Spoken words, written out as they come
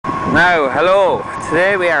Now, hello.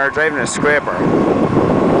 Today we are driving a scraper.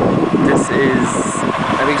 This is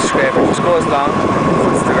a big scraper. It just goes along,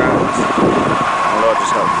 hits the ground, and load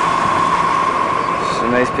yourself. It's a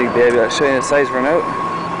nice big baby. I'll show you the size for now.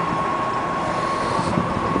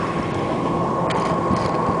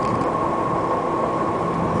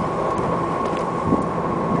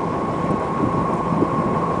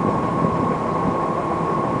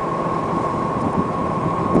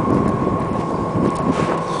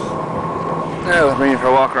 Now I'm bringing it for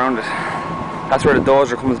a walk around it. That's where the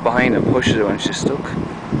dozer comes behind and pushes it when she's stuck,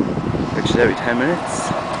 which is every 10 minutes.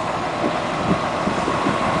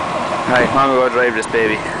 Right, come on, we'll go drive this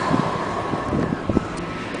baby.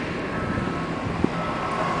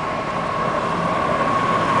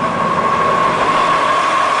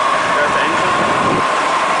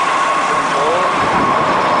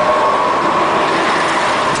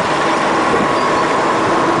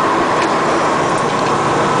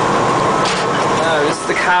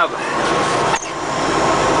 The cab. It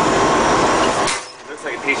looks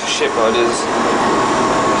like a piece of shit, but it is.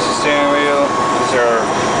 There's the steering wheel, these are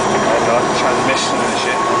the transmission and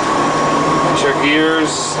shit. There's your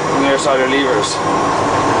gears, and there's all your levers.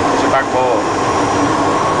 There's your back ball.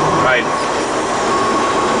 Right.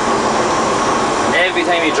 Every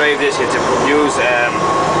time you drive this, you have to use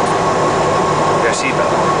your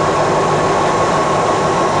seatbelt.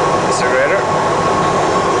 Excavator.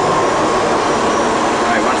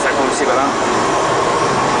 See about that.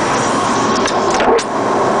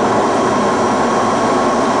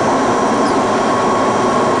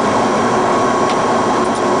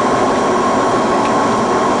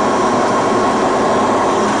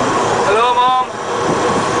 Hello, Mom.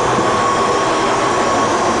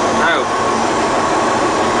 Now,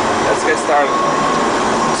 let's get started.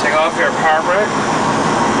 Take off your power brake.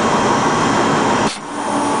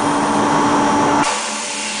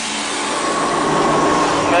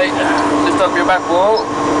 Lift up your back wall.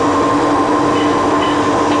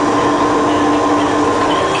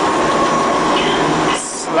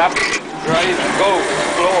 Slap, drive, go,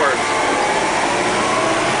 forward.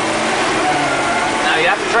 Now you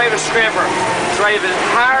have to drive a scraper. Drive as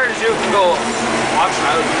hard as you can go. Watch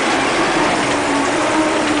out.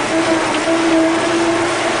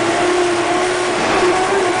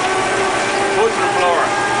 Foot to the floor.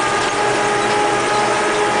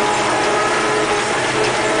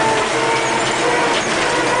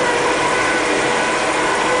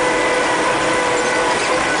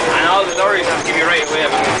 All the lorries have to give you right away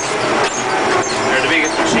because they're the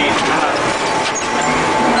biggest machine.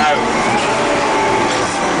 Now,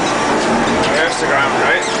 there's the ground,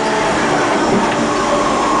 right?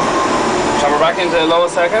 Chop her back into the low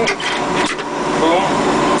second. Boom.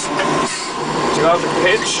 Take off the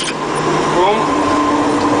pitch. Boom.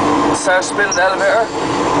 Start spinning the elevator.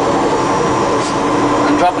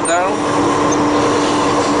 And drop it down.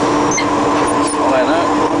 Hold on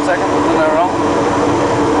now. 1 second. Put that wrong.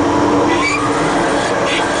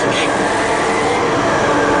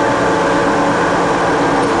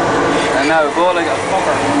 And now go like a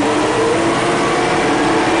fucker.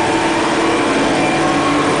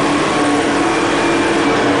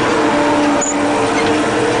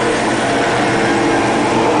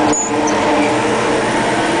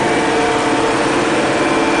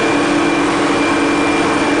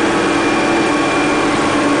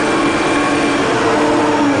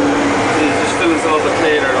 Just fill this all the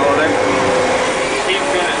clay there, all there. Keep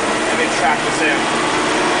filling it and then track the same.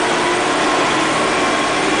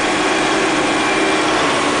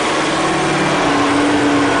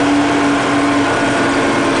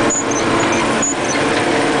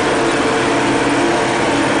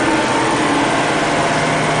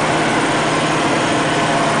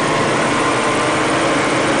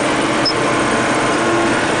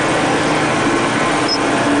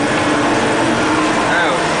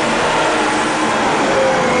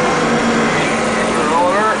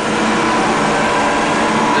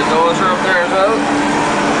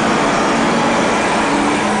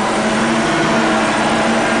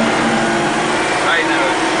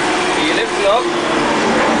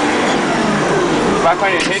 Back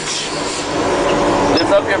on your hitch,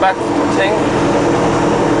 lift up your back thing,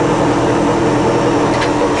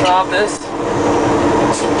 drop this,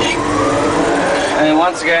 and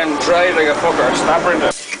once again drive like a fucker, snap her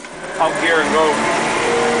into top gear and go.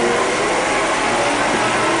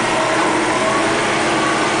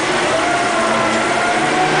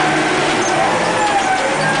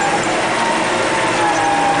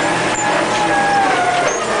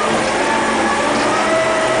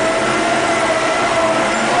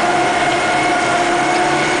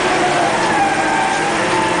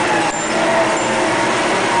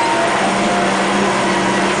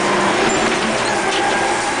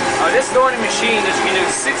 running machine that you can do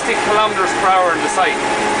 60 kilometers per hour on the site.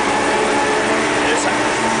 It's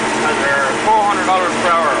under $400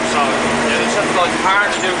 per hour, so you just have to go as hard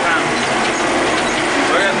as you can.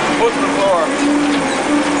 So again, foot to the floor.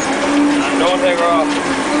 And don't take her off.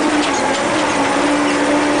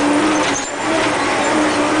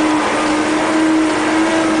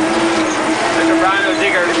 There's a brand new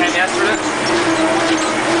digger that came yesterday.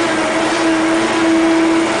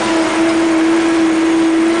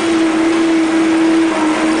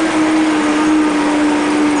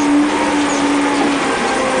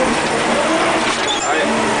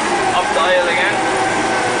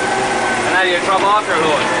 You drop off your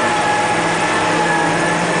load.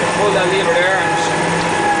 Pull that lever there and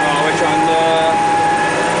which on the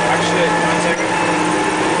actually 1 second.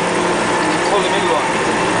 Pull the middle one.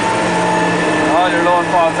 All your load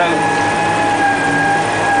falls out.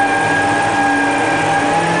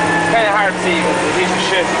 It's kinda hard to see because it's a piece of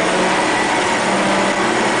shit.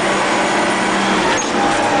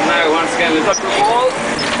 Now once again lift up the wall.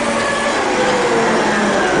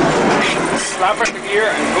 Slap it the gear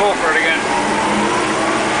and go for it again.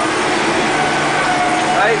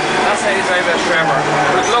 Right, that's how you drive this Trevor.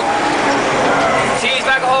 Good luck. See you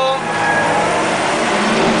back home.